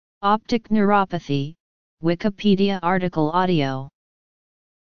Optic neuropathy, Wikipedia article audio.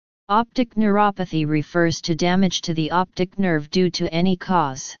 Optic neuropathy refers to damage to the optic nerve due to any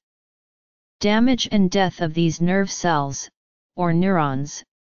cause. Damage and death of these nerve cells, or neurons,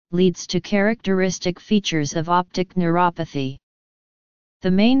 leads to characteristic features of optic neuropathy.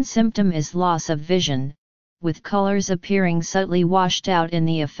 The main symptom is loss of vision, with colors appearing subtly washed out in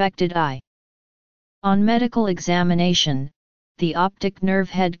the affected eye. On medical examination, the optic nerve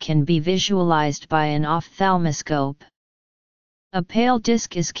head can be visualized by an ophthalmoscope. A pale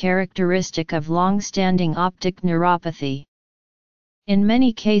disc is characteristic of long-standing optic neuropathy. In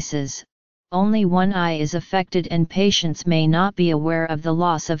many cases, only one eye is affected and patients may not be aware of the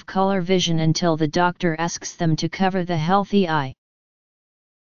loss of color vision until the doctor asks them to cover the healthy eye.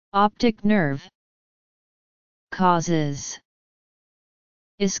 Optic nerve causes: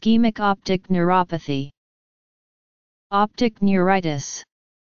 ischemic optic neuropathy, optic neuritis,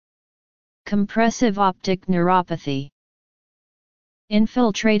 compressive optic neuropathy,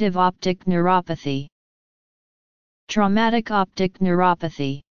 infiltrative optic neuropathy, traumatic optic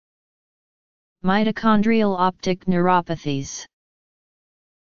neuropathy, mitochondrial optic neuropathies,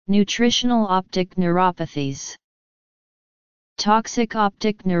 nutritional optic neuropathies, toxic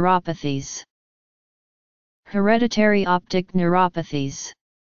optic neuropathies, hereditary optic neuropathies.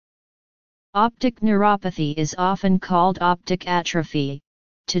 Optic neuropathy is often called optic atrophy,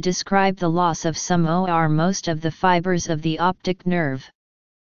 to describe the loss of some or most of the fibers of the optic nerve.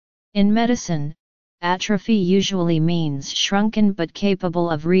 In medicine, atrophy usually means shrunken but capable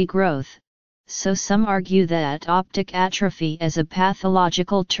of regrowth, so some argue that optic atrophy as a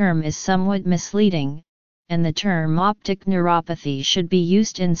pathological term is somewhat misleading, and the term optic neuropathy should be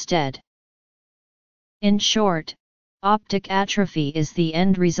used instead. In short, optic atrophy is the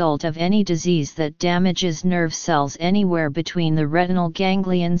end result of any disease that damages nerve cells anywhere between the retinal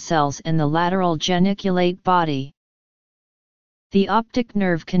ganglion cells and the lateral geniculate body. The optic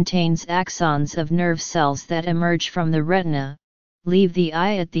nerve contains axons of nerve cells that emerge from the retina, leave the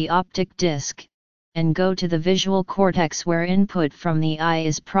eye at the optic disc, and go to the visual cortex where input from the eye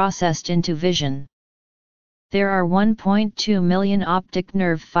is processed into vision. There are 1.2 million optic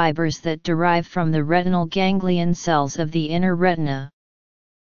nerve fibers that derive from the retinal ganglion cells of the inner retina.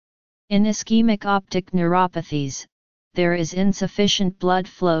 In ischemic optic neuropathies, there is insufficient blood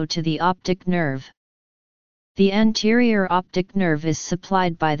flow to the optic nerve. The anterior optic nerve is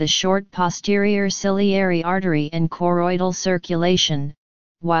supplied by the short posterior ciliary artery and choroidal circulation,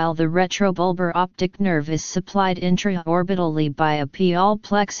 while the retrobulbar optic nerve is supplied intraorbitally by a pial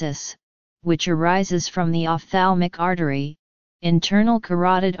plexus, which arises from the ophthalmic artery, internal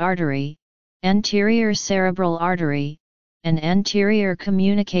carotid artery, anterior cerebral artery, and anterior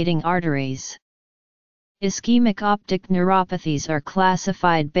communicating arteries. Ischemic optic neuropathies are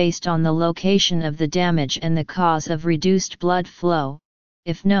classified based on the location of the damage and the cause of reduced blood flow,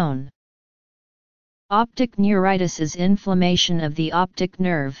 if known. Optic neuritis is inflammation of the optic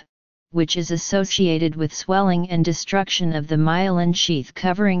nerve, which is associated with swelling and destruction of the myelin sheath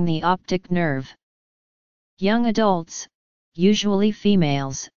covering the optic nerve. Young adults, usually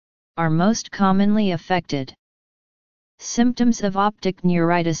females, are most commonly affected. Symptoms of optic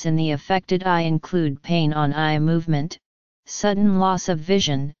neuritis in the affected eye include pain on eye movement, sudden loss of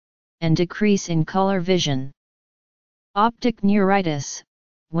vision, and decrease in color vision. Optic neuritis,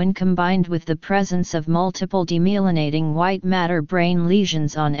 when combined with the presence of multiple demyelinating white matter brain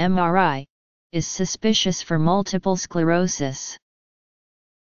lesions on MRI, is suspicious for multiple sclerosis.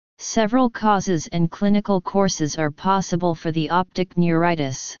 Several causes and clinical courses are possible for the optic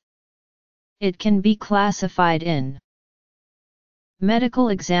neuritis. It can be classified in: medical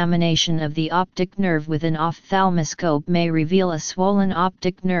examination of the optic nerve with an ophthalmoscope may reveal a swollen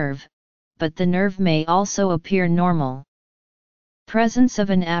optic nerve, but the nerve may also appear normal. Presence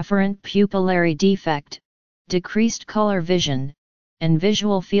of an afferent pupillary defect, decreased color vision, and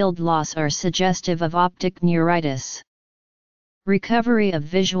visual field loss are suggestive of optic neuritis. Recovery of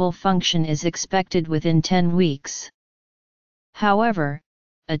visual function is expected within 10 weeks. However,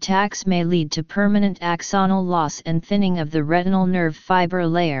 attacks may lead to permanent axonal loss and thinning of the retinal nerve fiber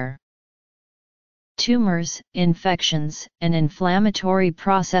layer. Tumors, infections, and inflammatory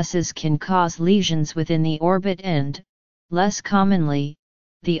processes can cause lesions within the orbit and, less commonly,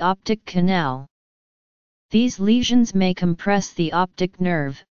 the optic canal. These lesions may compress the optic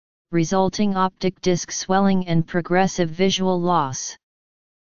nerve, resulting optic disc swelling and progressive visual loss.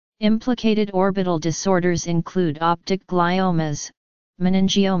 Implicated orbital disorders include optic gliomas,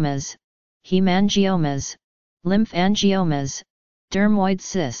 meningiomas, hemangiomas, lymphangiomas, dermoid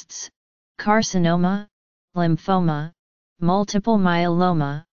cysts, carcinoma, lymphoma, multiple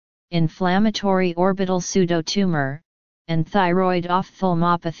myeloma, inflammatory orbital pseudotumor, and thyroid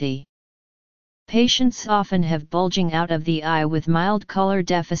ophthalmopathy. Patients often have bulging out of the eye with mild color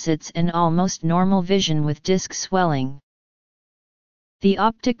deficits and almost normal vision with disc swelling. The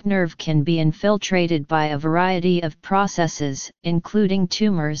optic nerve can be infiltrated by a variety of processes, including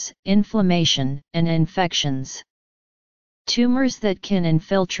tumors, inflammation, and infections. Tumors that can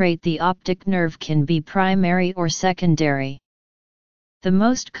infiltrate the optic nerve can be primary or secondary. The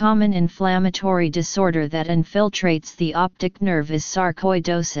most common inflammatory disorder that infiltrates the optic nerve is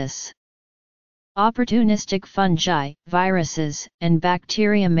sarcoidosis. Opportunistic fungi, viruses, and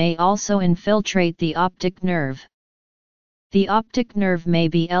bacteria may also infiltrate the optic nerve. The optic nerve may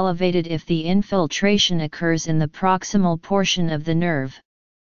be elevated if the infiltration occurs in the proximal portion of the nerve.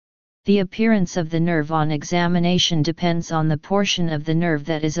 The appearance of the nerve on examination depends on the portion of the nerve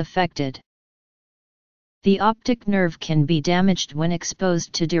that is affected. The optic nerve can be damaged when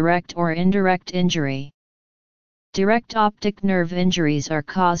exposed to direct or indirect injury. Direct optic nerve injuries are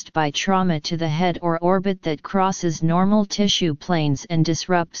caused by trauma to the head or orbit that crosses normal tissue planes and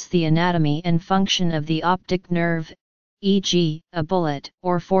disrupts the anatomy and function of the optic nerve, e.g., a bullet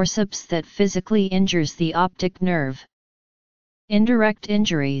or forceps that physically injures the optic nerve. Indirect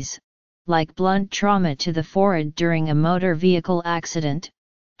injuries, like blunt trauma to the forehead during a motor vehicle accident,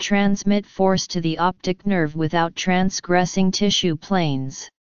 transmit force to the optic nerve without transgressing tissue planes.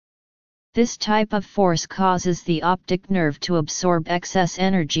 This type of force causes the optic nerve to absorb excess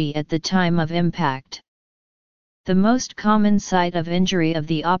energy at the time of impact. The most common site of injury of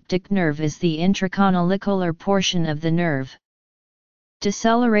the optic nerve is the intracanalicular portion of the nerve.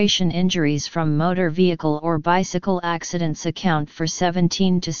 Deceleration injuries from motor vehicle or bicycle accidents account for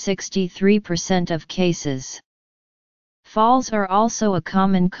 17 to 63% of cases. Falls are also a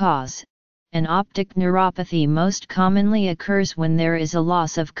common cause, and optic neuropathy most commonly occurs when there is a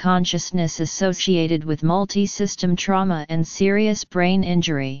loss of consciousness associated with multi-system trauma and serious brain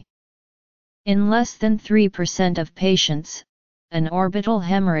injury. In less than 3% of patients, an orbital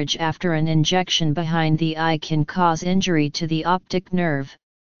hemorrhage after an injection behind the eye can cause injury to the optic nerve,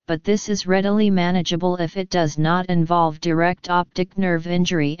 but this is readily manageable if it does not involve direct optic nerve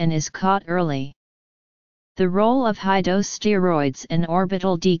injury and is caught early. The role of high-dose steroids and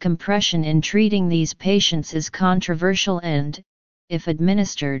orbital decompression in treating these patients is controversial and, if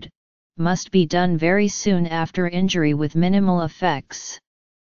administered, must be done very soon after injury with minimal effects.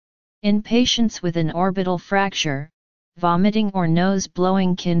 In patients with an orbital fracture, vomiting or nose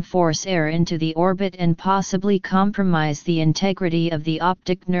blowing can force air into the orbit and possibly compromise the integrity of the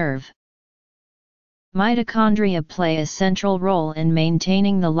optic nerve. Mitochondria play a central role in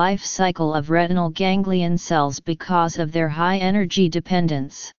maintaining the life cycle of retinal ganglion cells because of their high energy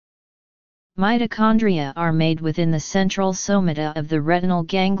dependence. Mitochondria are made within the central somata of the retinal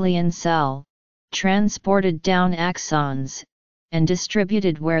ganglion cell, transported down axons, and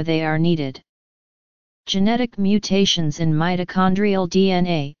distributed where they are needed. Genetic mutations in mitochondrial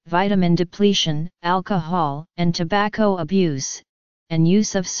DNA, vitamin depletion, alcohol and tobacco abuse, and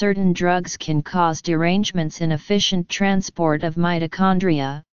use of certain drugs can cause derangements in efficient transport of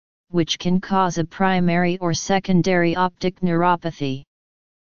mitochondria, which can cause a primary or secondary optic neuropathy.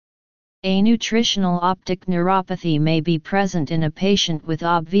 A nutritional optic neuropathy may be present in a patient with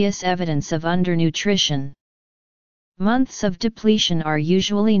obvious evidence of undernutrition. Months of depletion are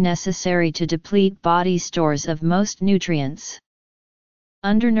usually necessary to deplete body stores of most nutrients.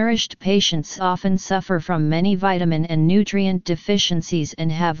 Undernourished patients often suffer from many vitamin and nutrient deficiencies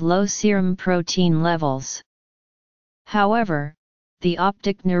and have low serum protein levels. However, the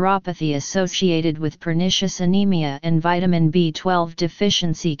optic neuropathy associated with pernicious anemia and vitamin B12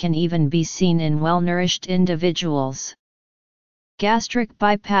 deficiency can even be seen in well-nourished individuals. Gastric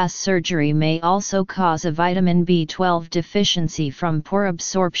bypass surgery may also cause a vitamin B12 deficiency from poor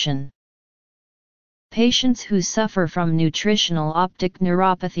absorption. Patients who suffer from nutritional optic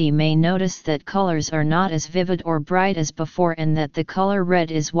neuropathy may notice that colors are not as vivid or bright as before and that the color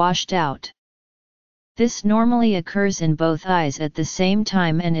red is washed out. This normally occurs in both eyes at the same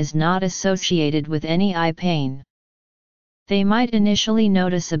time and is not associated with any eye pain. They might initially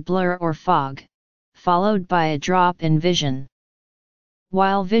notice a blur or fog, followed by a drop in vision.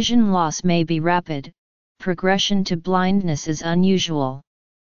 While vision loss may be rapid, progression to blindness is unusual.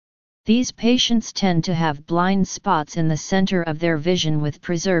 These patients tend to have blind spots in the center of their vision with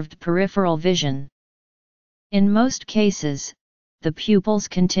preserved peripheral vision. In most cases, the pupils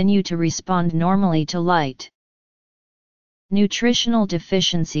continue to respond normally to light. Nutritional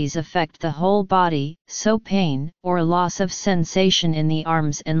deficiencies affect the whole body, so pain or loss of sensation in the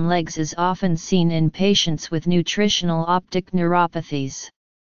arms and legs is often seen in patients with nutritional optic neuropathies.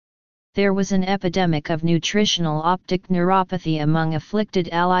 There was an epidemic of nutritional optic neuropathy among afflicted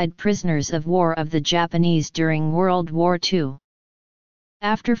Allied prisoners of war of the Japanese during World War II.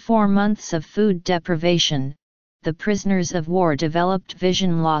 After 4 months of food deprivation, the prisoners of war developed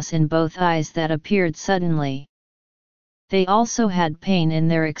vision loss in both eyes that appeared suddenly. They also had pain in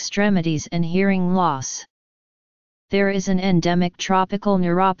their extremities and hearing loss. There is an endemic tropical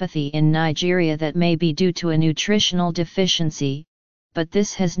neuropathy in Nigeria that may be due to a nutritional deficiency, but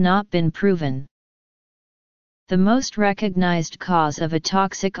this has not been proven. The most recognized cause of a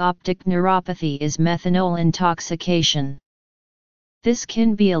toxic optic neuropathy is methanol intoxication. This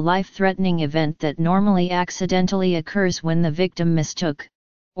can be a life-threatening event that normally accidentally occurs when the victim mistook,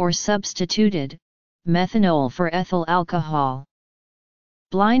 or substituted, methanol for ethyl alcohol.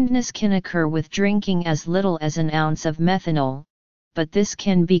 Blindness can occur with drinking as little as an ounce of methanol, but this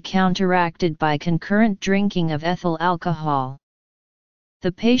can be counteracted by concurrent drinking of ethyl alcohol.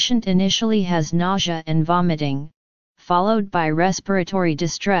 The patient initially has nausea and vomiting, followed by respiratory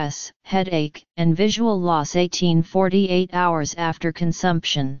distress, headache, and visual loss 48 hours after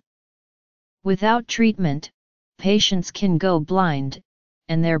consumption. Without treatment, patients can go blind,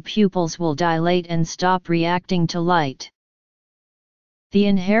 and their pupils will dilate and stop reacting to light. The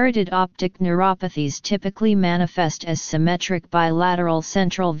inherited optic neuropathies typically manifest as symmetric bilateral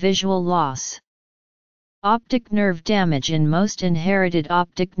central visual loss. Optic nerve damage in most inherited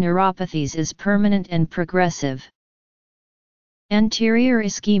optic neuropathies is permanent and progressive. Anterior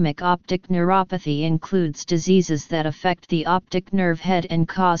ischemic optic neuropathy includes diseases that affect the optic nerve head and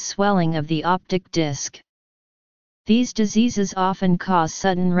cause swelling of the optic disc. These diseases often cause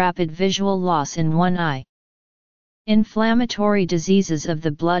sudden rapid visual loss in one eye. Inflammatory diseases of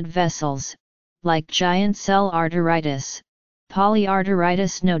the blood vessels, like giant cell arteritis,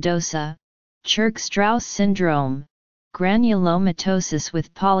 polyarteritis nodosa, Church-Strauss syndrome, granulomatosis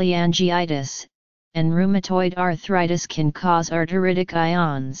with polyangiitis, and rheumatoid arthritis can cause arteritic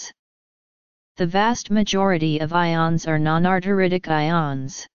ions. The vast majority of ions are non-arteritic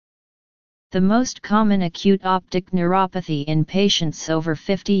ions. The most common acute optic neuropathy in patients over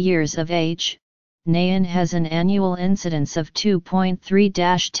 50 years of age, NAIN, has an annual incidence of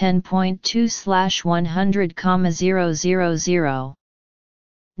 2.3-10.2/100,000.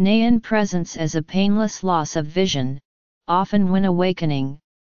 NAIN presents as a painless loss of vision, often when awakening,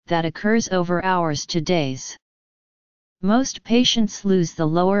 that occurs over hours to days. Most patients lose the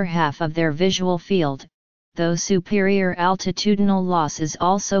lower half of their visual field, though superior altitudinal loss is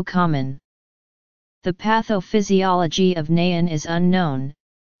also common. The pathophysiology of NAIN is unknown,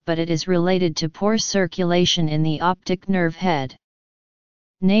 but it is related to poor circulation in the optic nerve head.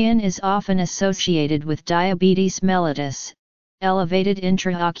 NAIN is often associated with diabetes mellitus, elevated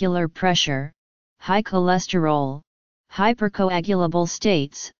intraocular pressure, high cholesterol, hypercoagulable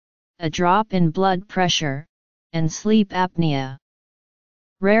states, a drop in blood pressure, and sleep apnea.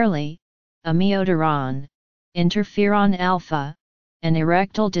 Rarely, amiodarone, interferon alpha, and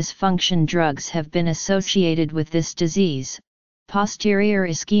erectile dysfunction drugs have been associated with this disease. Posterior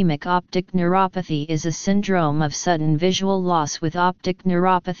ischemic optic neuropathy is a syndrome of sudden visual loss with optic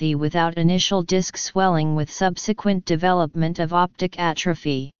neuropathy without initial disc swelling with subsequent development of optic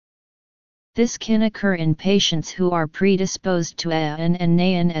atrophy. This can occur in patients who are predisposed to AN and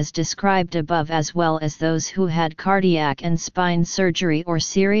NAIN as described above, as well as those who had cardiac and spine surgery or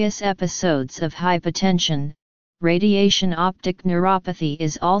serious episodes of hypotension. Radiation optic neuropathy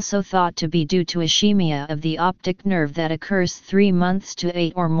is also thought to be due to ischemia of the optic nerve that occurs 3 months to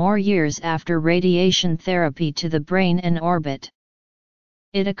 8 or more years after radiation therapy to the brain and orbit.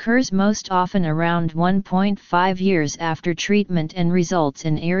 It occurs most often around 1.5 years after treatment and results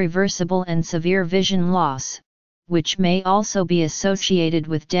in irreversible and severe vision loss, which may also be associated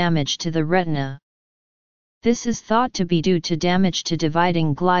with damage to the retina. This is thought to be due to damage to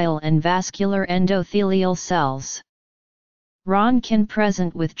dividing glial and vascular endothelial cells. RON can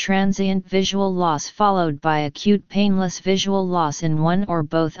present with transient visual loss followed by acute painless visual loss in one or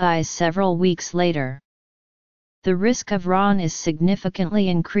both eyes several weeks later. The risk of RON is significantly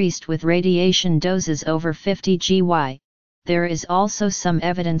increased with radiation doses over 50 GY. There is also some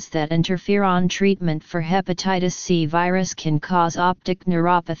evidence that interferon treatment for hepatitis C virus can cause optic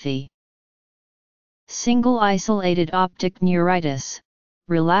neuropathy. Single isolated optic neuritis,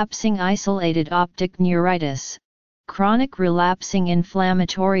 relapsing isolated optic neuritis, chronic relapsing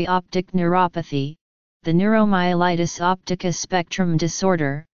inflammatory optic neuropathy, the neuromyelitis optica spectrum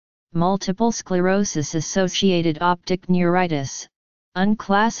disorder, multiple sclerosis associated optic neuritis,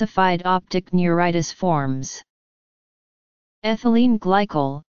 unclassified optic neuritis forms. Ethylene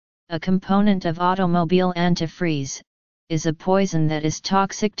glycol, a component of automobile antifreeze, is a poison that is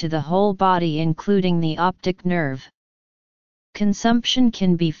toxic to the whole body including the optic nerve. Consumption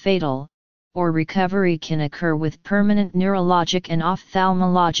can be fatal, or recovery can occur with permanent neurologic and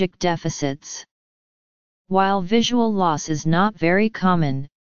ophthalmologic deficits. While visual loss is not very common,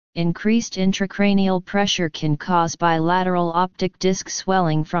 increased intracranial pressure can cause bilateral optic disc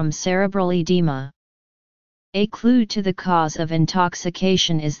swelling from cerebral edema. A clue to the cause of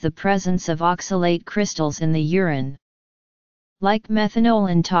intoxication is the presence of oxalate crystals in the urine. Like methanol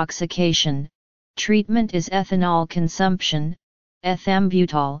intoxication, treatment is ethanol consumption.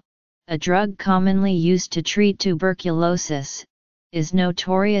 Ethambutol, a drug commonly used to treat tuberculosis, is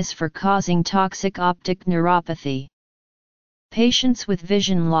notorious for causing toxic optic neuropathy. Patients with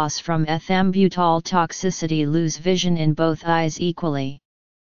vision loss from ethambutol toxicity lose vision in both eyes equally.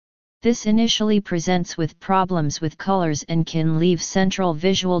 This initially presents with problems with colors and can leave central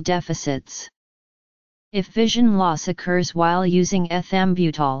visual deficits. If vision loss occurs while using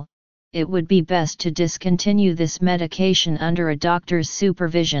ethambutol, it would be best to discontinue this medication under a doctor's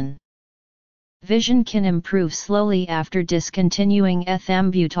supervision. Vision can improve slowly after discontinuing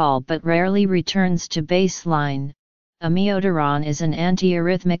ethambutol but rarely returns to baseline. Amiodarone is an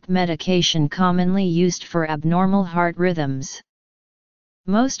antiarrhythmic medication commonly used for abnormal heart rhythms.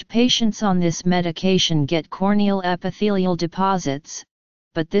 Most patients on this medication get corneal epithelial deposits,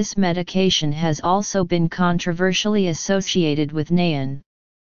 but this medication has also been controversially associated with NAION.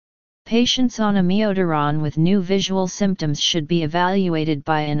 Patients on amiodarone with new visual symptoms should be evaluated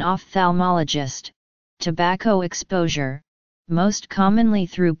by an ophthalmologist. Tobacco exposure, most commonly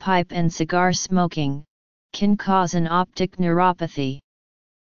through pipe and cigar smoking, can cause an optic neuropathy.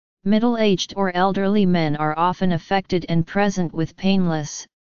 Middle-aged or elderly men are often affected and present with painless,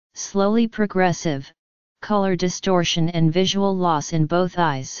 slowly progressive, color distortion and visual loss in both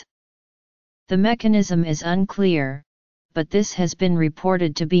eyes. The mechanism is unclear, but this has been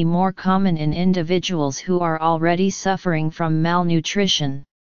reported to be more common in individuals who are already suffering from malnutrition.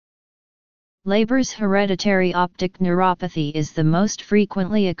 Leber's hereditary optic neuropathy is the most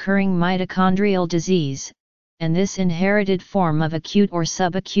frequently occurring mitochondrial disease, and this inherited form of acute or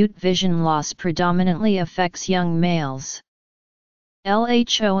subacute vision loss predominantly affects young males.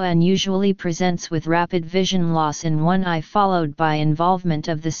 LHON usually presents with rapid vision loss in one eye followed by involvement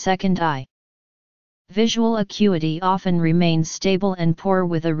of the second eye. Visual acuity often remains stable and poor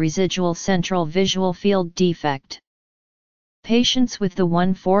with a residual central visual field defect. Patients with the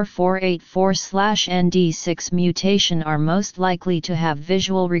 14484/ND6 mutation are most likely to have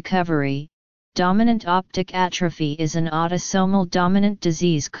visual recovery. Dominant optic atrophy is an autosomal dominant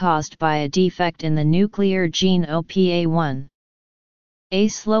disease caused by a defect in the nuclear gene OPA1. A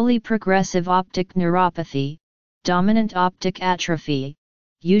slowly progressive optic neuropathy, dominant optic atrophy,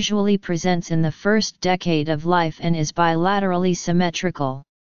 usually presents in the first decade of life and is bilaterally symmetrical.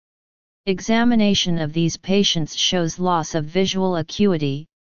 Examination of these patients shows loss of visual acuity,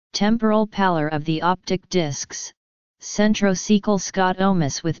 temporal pallor of the optic discs, centrocecal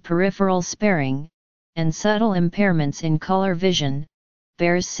scotomas with peripheral sparing, and subtle impairments in color vision.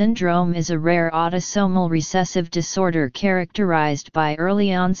 Behr's syndrome is a rare autosomal recessive disorder characterized by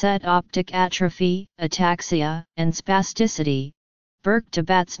early-onset optic atrophy, ataxia, and spasticity.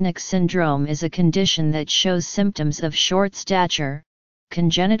 Burke-Tabatsnik syndrome is a condition that shows symptoms of short stature,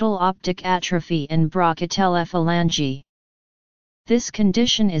 congenital optic atrophy and brachytelephalangy. This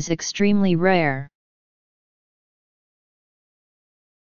condition is extremely rare.